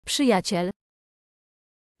Przyjaciel.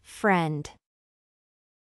 Friend.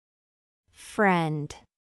 Friend.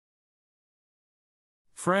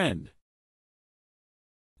 Friend.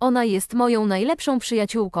 Ona jest moją najlepszą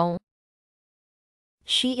przyjaciółką.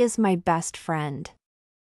 She is my best friend.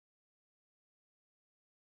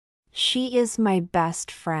 She is my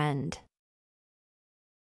best friend.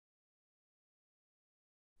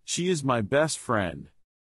 She is my best friend.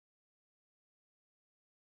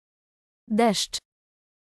 Deszcz.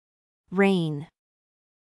 Rain.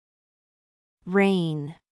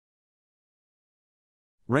 Rain.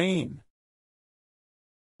 Rain.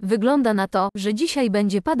 Wygląda na to, że dzisiaj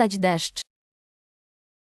będzie padać deszcz.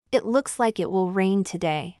 It looks like it will rain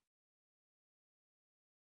today.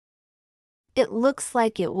 It looks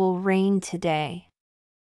like it will rain today.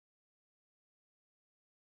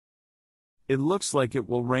 It looks like it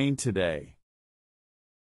will rain today.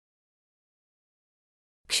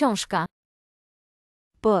 Książka.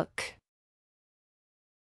 Book.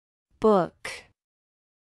 Book.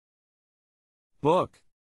 Book.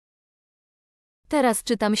 Teraz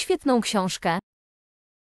czytam świetną książkę.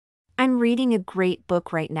 I'm reading a great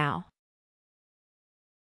book right now.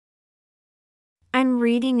 I'm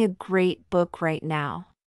reading a great book right now.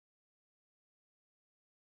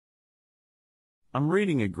 I'm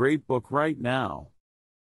reading a great book right now.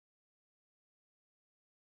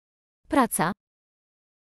 Praca.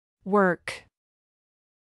 Work.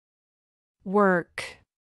 Work.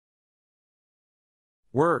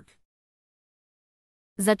 Work.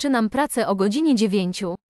 Zaczynam pracę o godzinie 9.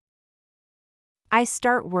 I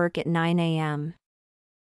start work at 9 a.m.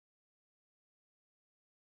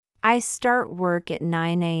 I start work at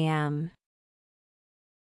 9 a.m.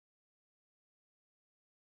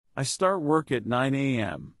 I start work at 9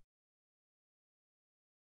 a.m.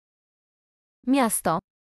 Miasto.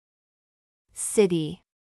 City.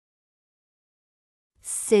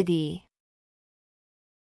 City.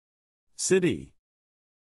 City.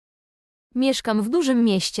 Mieszkam w dużym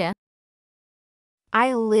mieście.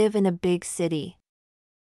 I live in a big city.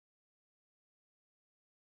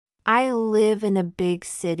 I live in a big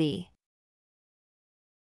city.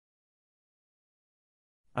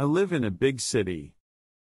 I live in a big city.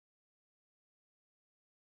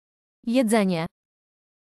 Jedzenie.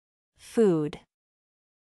 Food.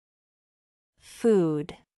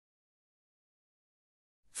 Food.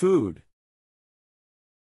 Food.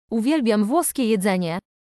 Uwielbiam włoskie jedzenie.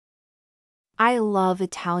 I love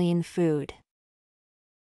Italian food.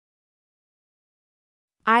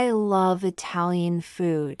 I love Italian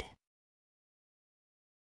food.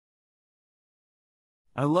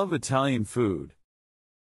 I love Italian food.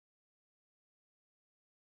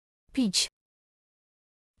 Pić.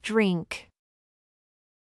 Drink.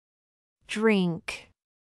 Drink.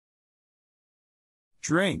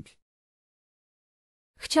 Drink.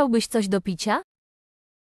 Chciałbyś coś do picia?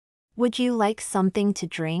 Would you like something to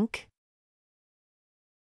drink?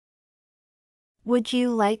 Would you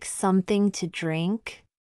like something to drink?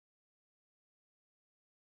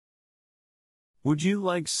 Would you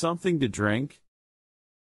like something to drink?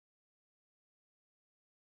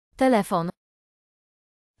 Telefon.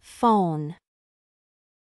 Phone.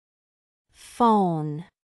 Phone.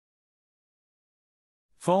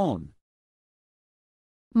 Phone.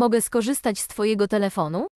 Mogę skorzystać z twojego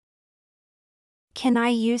telefonu? Can I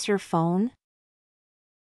use your phone?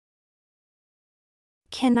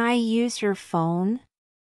 Can I use your phone?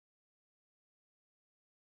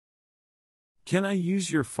 Can I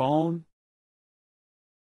use your phone?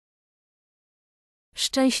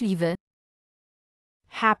 Szczęśliwy.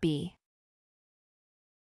 Happy.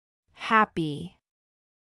 Happy.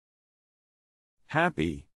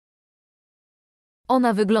 Happy.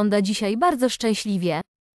 Ona wygląda dzisiaj bardzo szczęśliwie.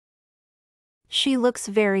 She looks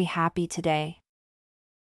very happy today.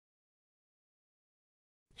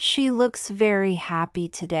 She looks very happy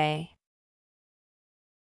today.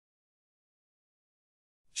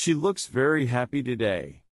 She looks very happy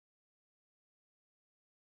today.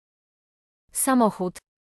 Samochód.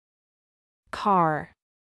 Car.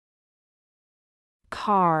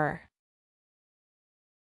 Car.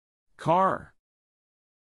 Car.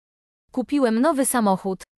 Kupiłem nowy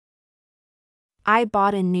samochód. I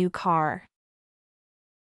bought a new car.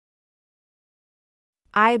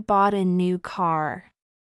 I bought a new car.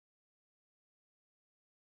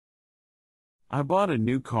 I bought a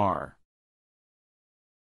new car.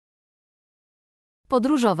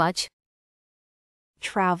 Podróżować.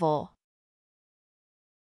 Travel.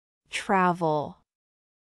 Travel.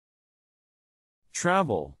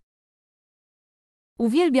 Travel.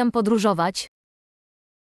 Uwielbiam podróżować.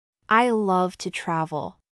 I love to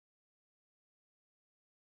travel.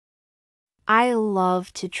 I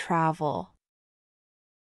love to travel.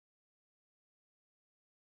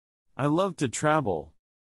 I love to travel.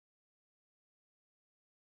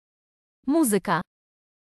 Muzyka.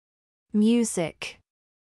 Music.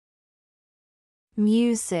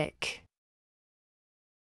 Music.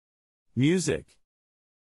 Music.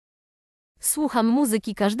 Słucham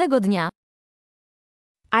muzyki każdego dnia.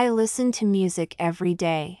 I listen to music every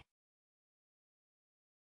day.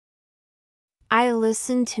 I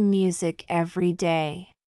listen to music every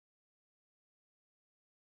day.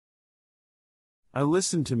 I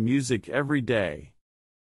listen to music every day.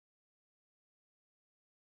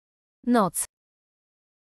 Noc.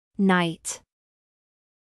 Night.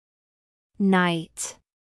 Night.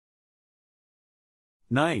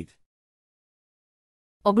 Night.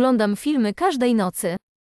 Oglądam filmy każdej nocy.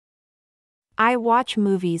 I watch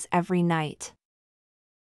movies every night.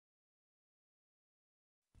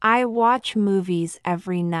 I watch movies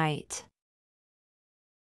every night.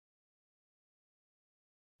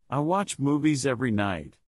 I watch movies every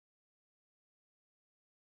night.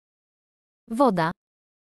 Woda.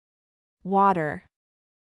 Water.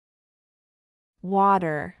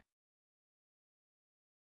 Water.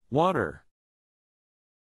 Water.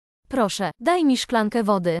 Proszę, daj mi szklankę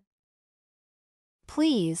wody.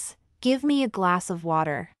 Please, give me a glass of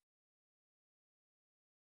water.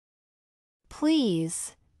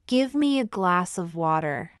 Please, give me a glass of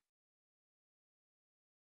water.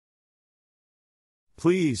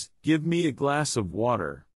 Please, give me a glass of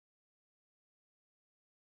water.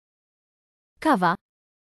 Kawa.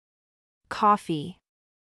 Coffee.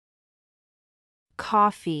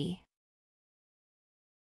 Coffee.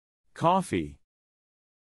 Coffee.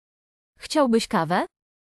 Chciałbyś kawę?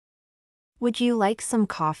 Would you like some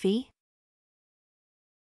coffee?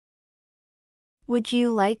 Would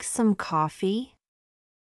you like some coffee?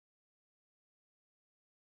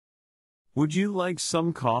 Would you like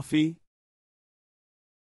some coffee?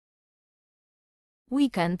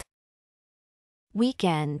 Weekend.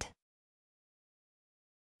 Weekend.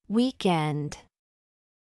 Weekend.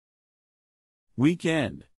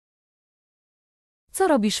 Weekend. Co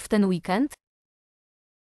robisz w ten weekend?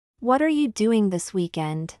 What are you doing this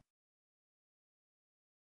weekend?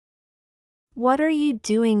 What are you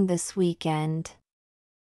doing this weekend?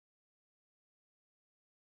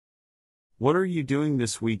 What are you doing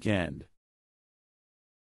this weekend?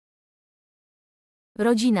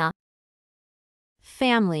 Rodzina.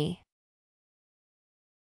 Family.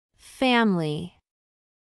 Family.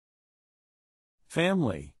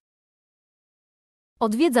 Family.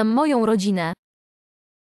 Odwiedzam moją rodzinę.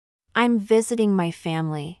 I'm visiting my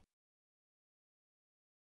family.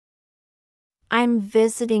 I'm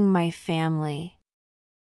visiting my family.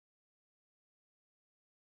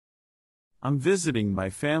 I'm visiting my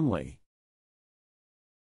family.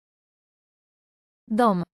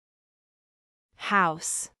 Dom.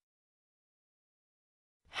 House.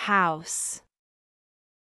 House.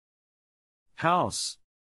 House.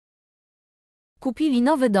 Kupili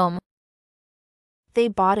nowy dom. They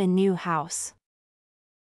bought a new house.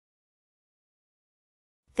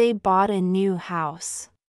 They bought a new house.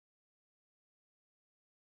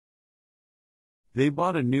 They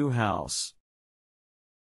bought a new house.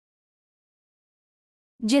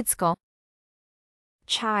 Dziecko.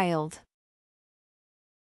 Child.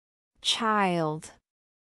 Child.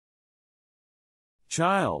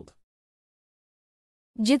 Child.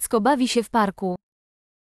 Dziecko bawi się w parku.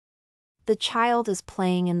 The child is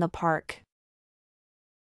playing in the park.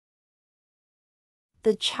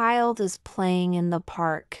 The child is playing in the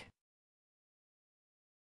park.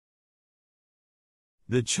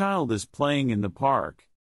 The child is playing in the park.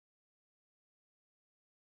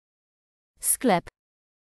 Sklep.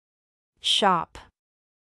 Shop.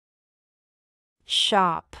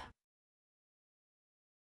 Shop.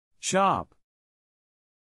 Shop.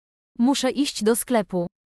 Muszę iść do sklepu.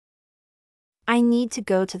 I need to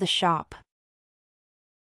go to the shop.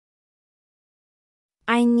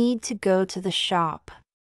 I need to go to the shop.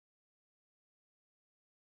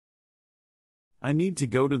 I need to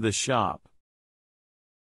go to the shop.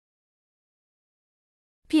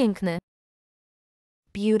 Piękny.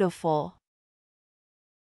 Beautiful.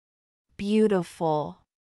 Beautiful.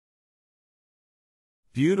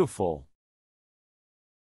 Beautiful.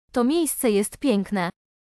 To miejsce jest piękne.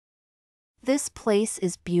 This place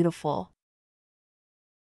is beautiful.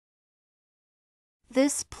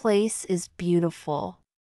 This place is beautiful.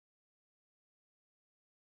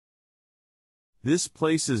 This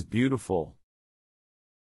place is beautiful.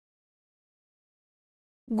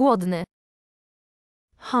 Głodny.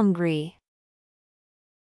 Hungry.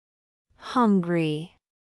 Hungry.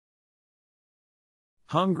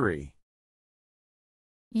 Hungry.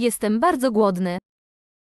 Jestem bardzo głodny.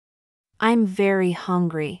 I'm very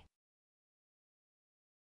hungry.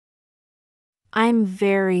 I'm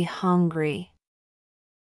very hungry.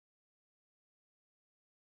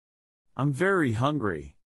 I'm very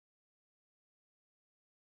hungry.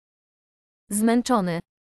 Zmęczony.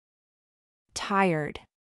 Tired.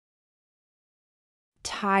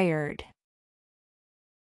 Tired.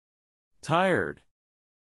 Tired.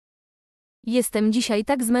 Jestem dzisiaj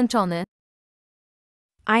tak zmęczony.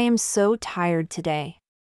 I am so tired today.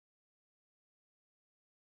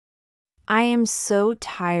 I am so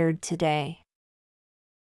tired today.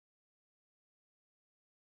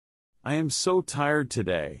 I am so tired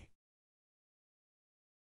today.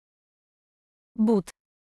 But.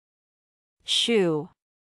 Shoe.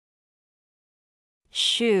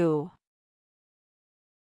 Shoe.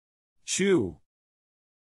 Shoe.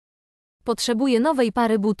 Potrzebuję nowej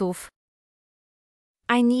pary butów.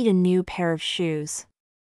 I need a new pair of shoes.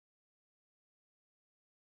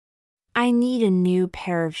 I need a new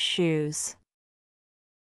pair of shoes.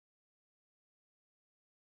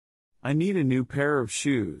 I need a new pair of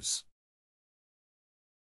shoes.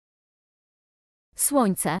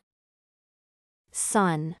 Słońce.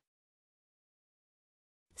 Sun.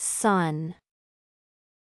 Sun.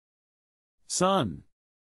 Sun.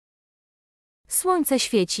 Słońce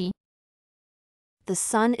świeci. The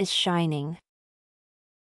sun is shining.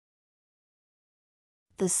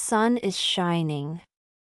 The sun is shining.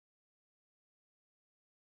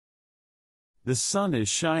 The sun is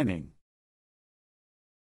shining.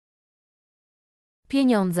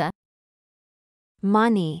 Pieniądze.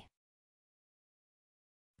 Money.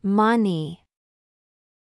 Money.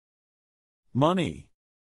 Money.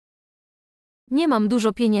 Nie mam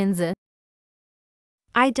dużo pieniędzy.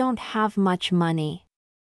 I don't have much money.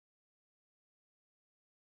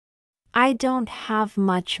 I don't have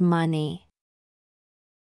much money.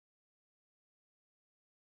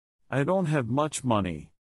 I don't have much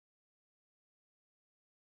money.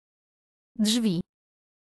 Drzwi.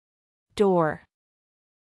 Door.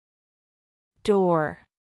 Door.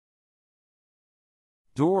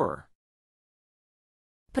 Door.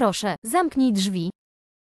 Proszę, zamknij drzwi.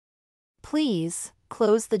 Please,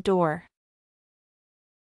 close the door.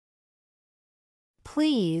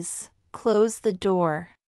 Please, close the door.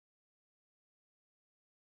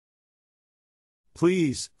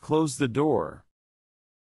 Please, close the door.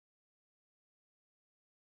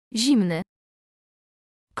 Zimny.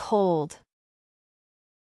 Cold.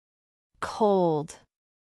 Cold.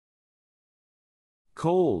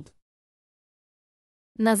 Cold.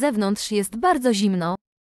 Na zewnątrz jest bardzo zimno.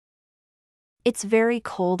 It's very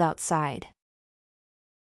cold outside.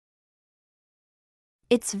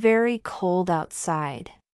 It's very cold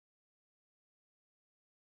outside.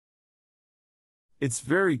 It's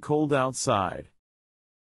very cold outside.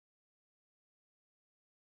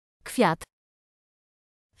 Kwiat.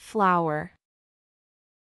 Flower.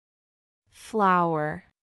 Flower.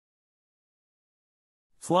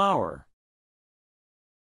 Flower.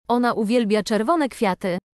 Ona uwielbia czerwone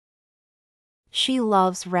kwiaty. She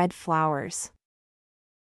loves red flowers.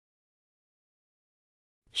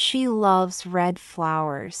 She loves red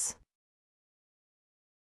flowers.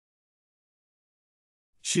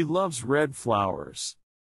 She loves red flowers.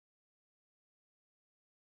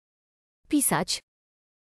 Pisać.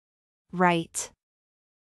 Write.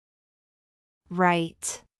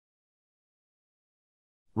 Write.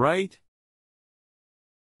 Right?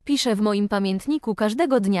 Piszę w moim pamiętniku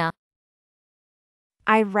każdego dnia.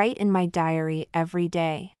 I write in my diary every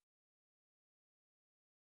day.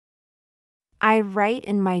 I write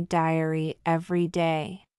in my diary every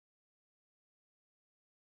day.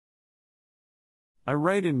 I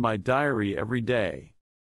write in my diary every day.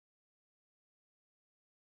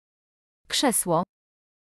 Krzesło.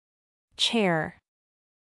 Chair.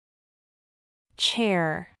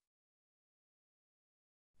 Chair.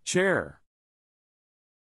 Chair.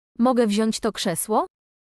 Mogę wziąć to krzesło?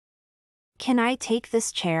 Can I take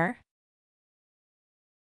this chair?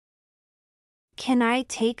 Can I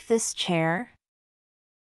take this chair?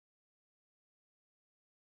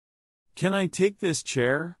 Can I take this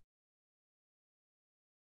chair?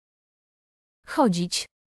 Chodzić.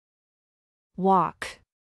 Walk.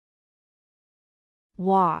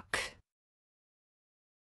 Walk.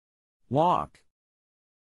 Walk.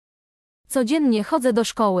 Codziennie chodzę do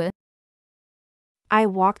szkoły. I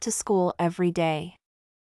walk to school every day.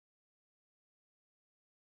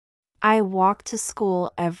 I walk to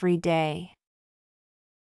school every day.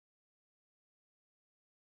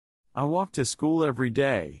 I walk to school every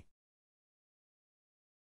day.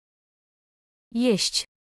 Jeść.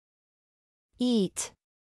 Eat.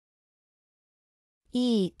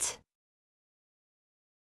 Eat.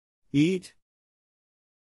 Eat.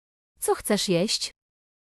 Co chcesz jeść?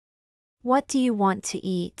 What do you want to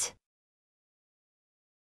eat?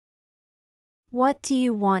 What do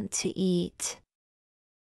you want to eat?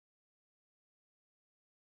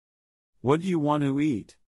 What do you want to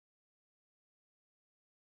eat?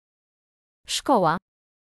 Szkoła.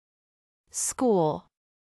 School.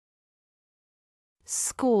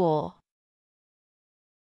 School.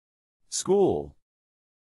 School.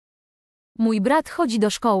 Mój brat chodzi do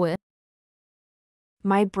szkoły.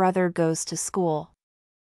 My brother goes to school.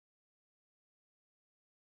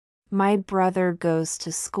 My brother goes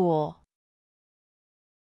to school.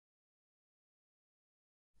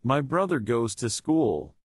 My brother goes to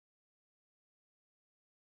school.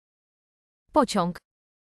 Pociąg.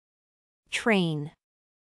 Train.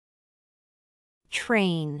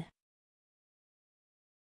 Train.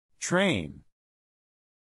 Train.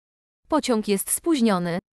 Pociąg jest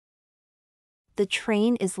spóźniony. The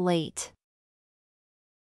train is late.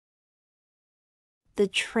 The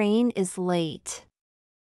train is late.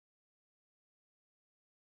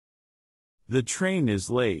 The train is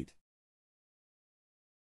late.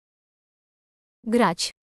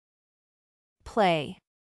 Grać. Play.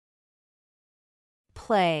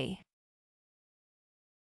 Play.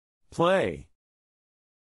 Play.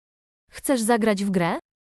 Chcesz zagrać w grę?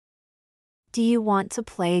 Do you want to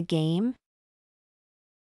play a game?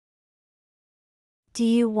 Do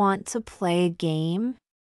you want to play a game?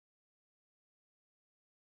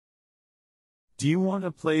 Do you want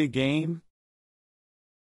to play a game?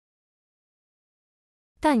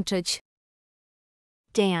 Tańczyć.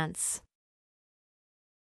 Dance.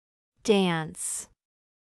 Dance.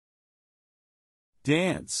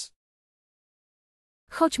 Dance.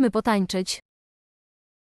 Chodźmy potańczyć.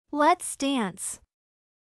 Let's dance.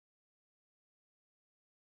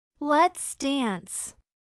 Let's dance.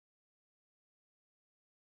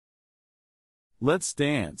 Let's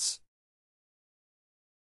dance.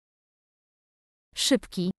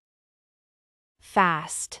 Szybki.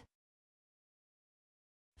 Fast.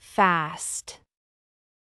 Fast.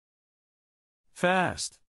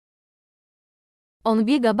 Fast. On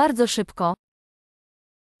biega bardzo szybko.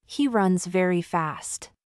 He runs very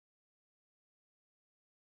fast.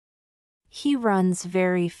 He runs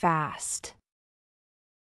very fast.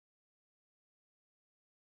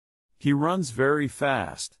 He runs very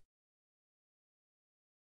fast.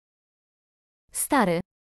 Stary.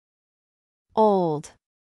 Old.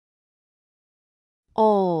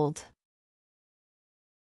 Old.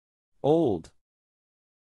 Old.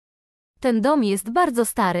 Ten dom jest bardzo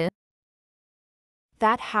stary.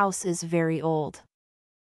 That house is very old.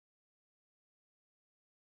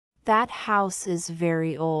 That house is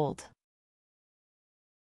very old.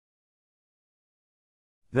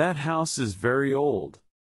 That house is very old.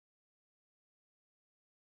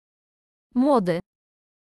 Młody.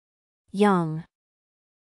 Young.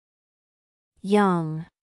 Young.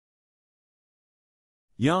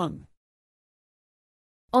 Young.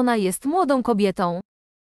 Ona jest młodą kobietą.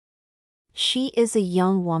 She is a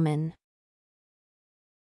young woman.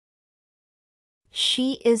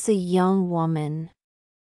 She is a young woman.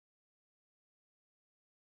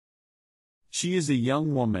 She is a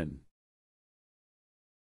young woman.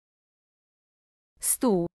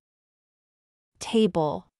 Stół.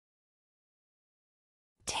 Table.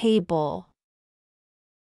 Table.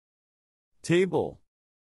 Table.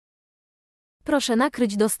 Proszę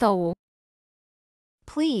nakryć do stołu.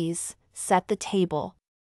 Please set the table.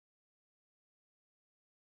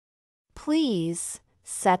 Please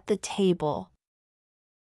set the table.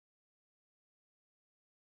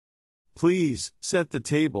 Please set the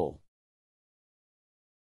table.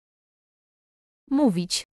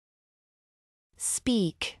 Mówić.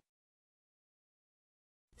 Speak.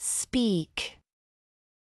 Speak.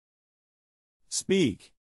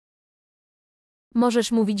 Speak.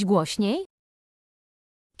 Możesz mówić głośniej?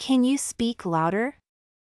 Can you speak louder?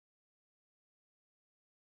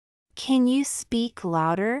 Can you speak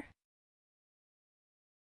louder?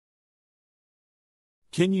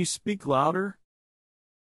 Can you speak louder?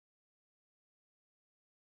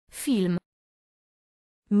 Film.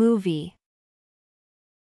 Movie.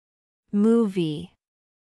 Movie.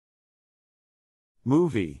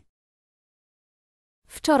 Movie.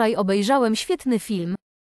 Wczoraj obejrzałem świetny film.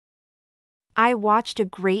 I watched a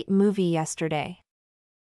great movie yesterday.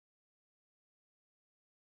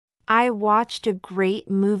 I watched a great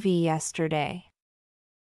movie yesterday.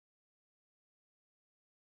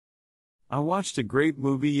 I watched a great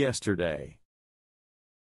movie yesterday.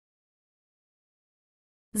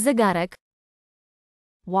 Zegarek.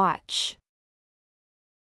 Watch.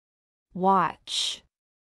 watch.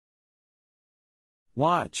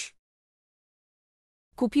 Watch.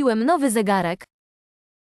 Kupiłem nowy zegarek.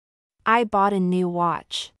 I bought a new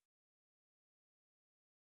watch.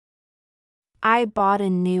 I bought a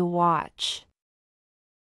new watch.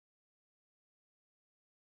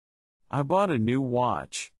 I bought a new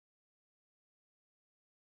watch.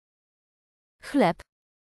 Chleb.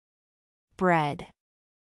 Bread.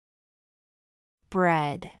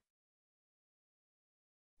 Bread.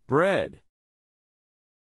 Bread.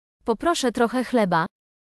 Poproszę trochę chleba.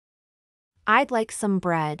 I'd like some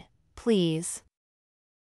bread, please.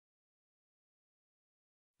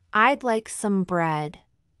 I'd like some bread,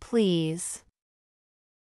 please.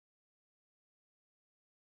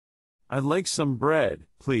 I'd like some bread,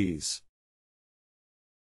 please.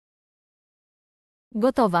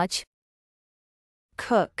 Gotować.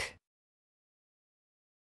 Cook.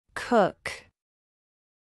 Cook.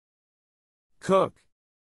 Cook.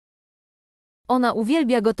 Ona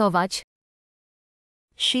uwielbia gotować.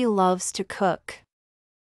 She loves to cook.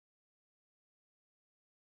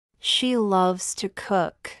 She loves to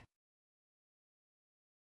cook.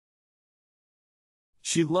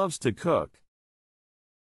 She loves to cook.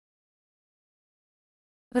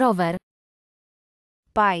 Rower.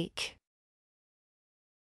 Bike.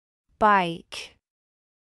 Bike.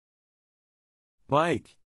 Bike.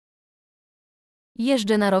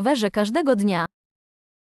 Jeżdżę na rowerze każdego dnia.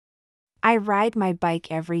 I ride my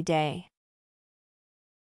bike every day.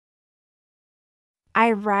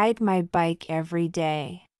 I ride my bike every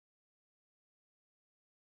day.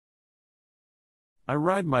 I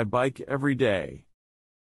ride my bike every day.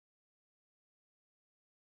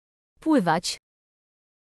 Pływać.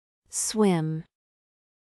 Swim.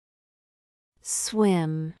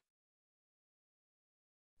 Swim.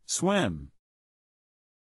 Swim.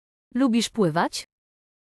 Lubisz pływać?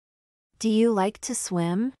 Do you like to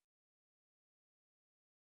swim?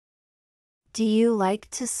 Do you like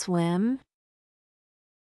to swim?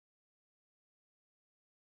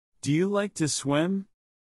 Do you like to swim?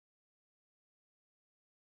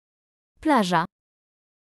 Plaża.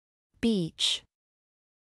 Beach.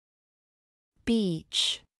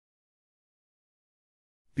 Beach.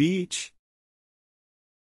 Beach.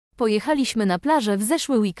 Pojechaliśmy na plażę w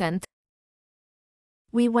zeszły weekend.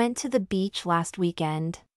 We went to the beach last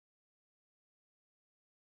weekend.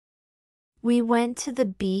 We went to the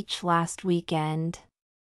beach last weekend.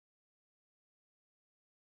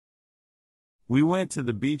 We went to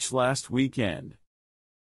the beach last weekend.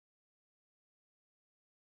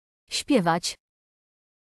 Śpiewać.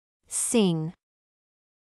 Sing.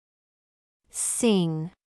 Sing.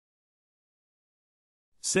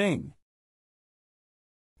 Sing.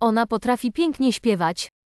 Ona potrafi pięknie śpiewać.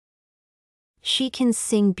 She can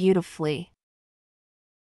sing beautifully.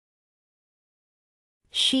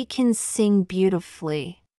 She can sing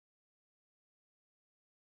beautifully.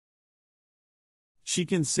 She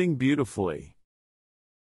can sing beautifully.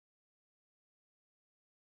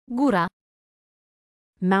 Góra.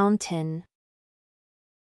 Mountain.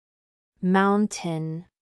 Mountain.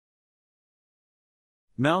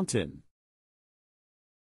 Mountain.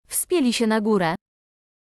 Wspięli się na górę.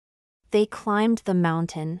 They climbed the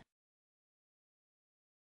mountain.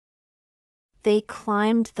 They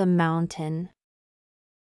climbed the mountain.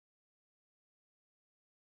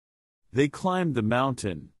 They climbed the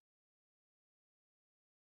mountain.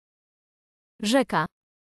 Rzeka.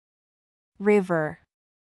 River.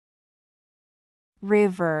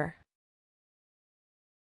 River.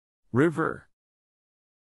 River.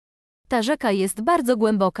 Ta rzeka jest bardzo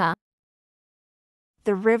głęboka.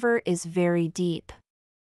 The river is very deep.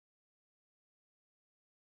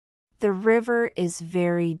 The river is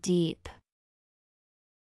very deep.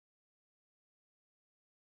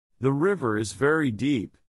 The river is very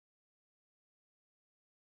deep.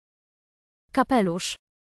 Kapelusz.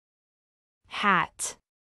 Hat.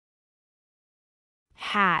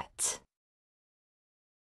 Hat.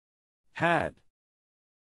 Hat.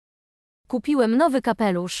 Kupiłem nowy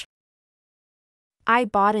kapelusz. I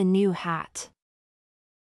bought a new hat.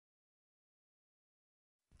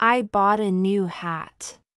 I bought a new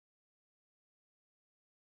hat.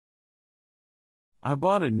 I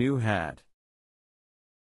bought a new hat.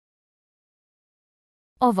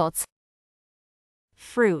 Owoc.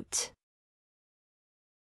 Fruit.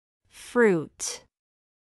 Fruit.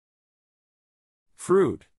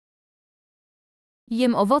 Fruit.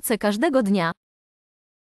 Jem owoce każdego dnia.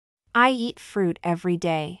 I eat fruit every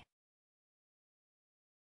day.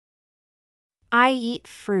 I eat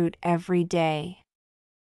fruit every day.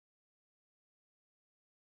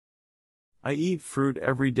 I eat fruit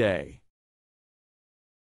every day.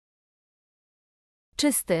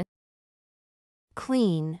 Czysty.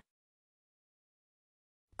 Clean.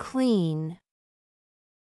 Clean.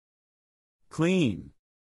 Clean.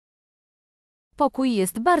 Pokój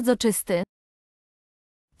jest bardzo czysty.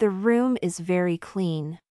 The room is very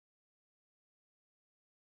clean.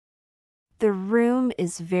 The room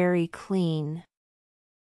is very clean.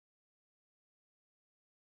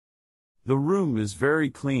 The room is very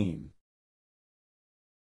clean.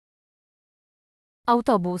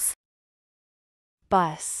 Autobus.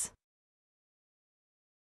 Bus.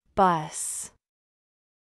 Bus.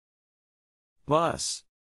 Bus.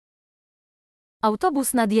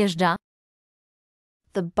 Autobus nadjeżdża.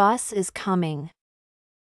 The bus is coming.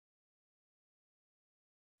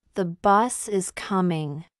 The bus is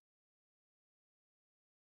coming.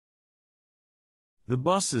 The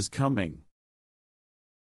bus is coming.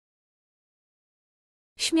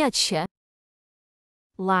 Śmiać się.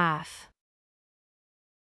 Laugh.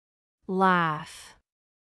 Laugh.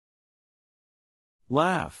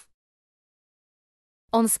 Laugh.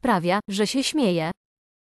 On sprawia, że się śmieje.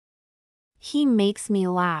 He makes me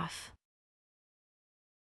laugh.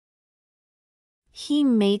 He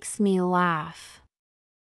makes me laugh.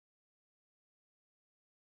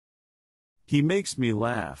 He makes me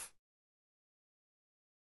laugh.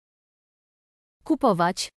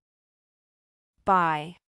 Kupować.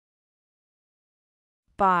 Buy.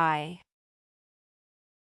 Buy.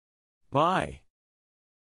 Buy.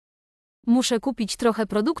 Muszę kupić trochę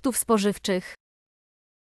produktów spożywczych.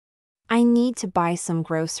 I need to buy some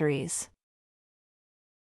groceries.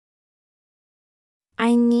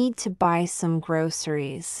 I need to buy some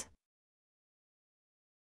groceries.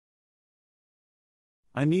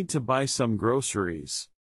 I need to buy some groceries.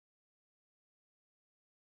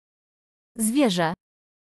 Zwierzę.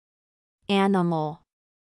 Animal.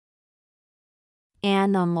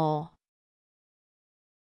 Animal.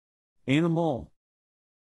 Animal.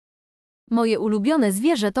 Moje ulubione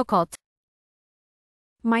zwierzę to kot.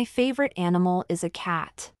 My favorite animal is a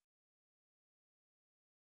cat.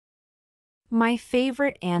 My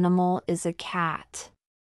favorite animal is a cat.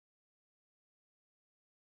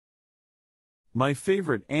 My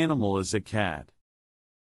favorite animal is a cat.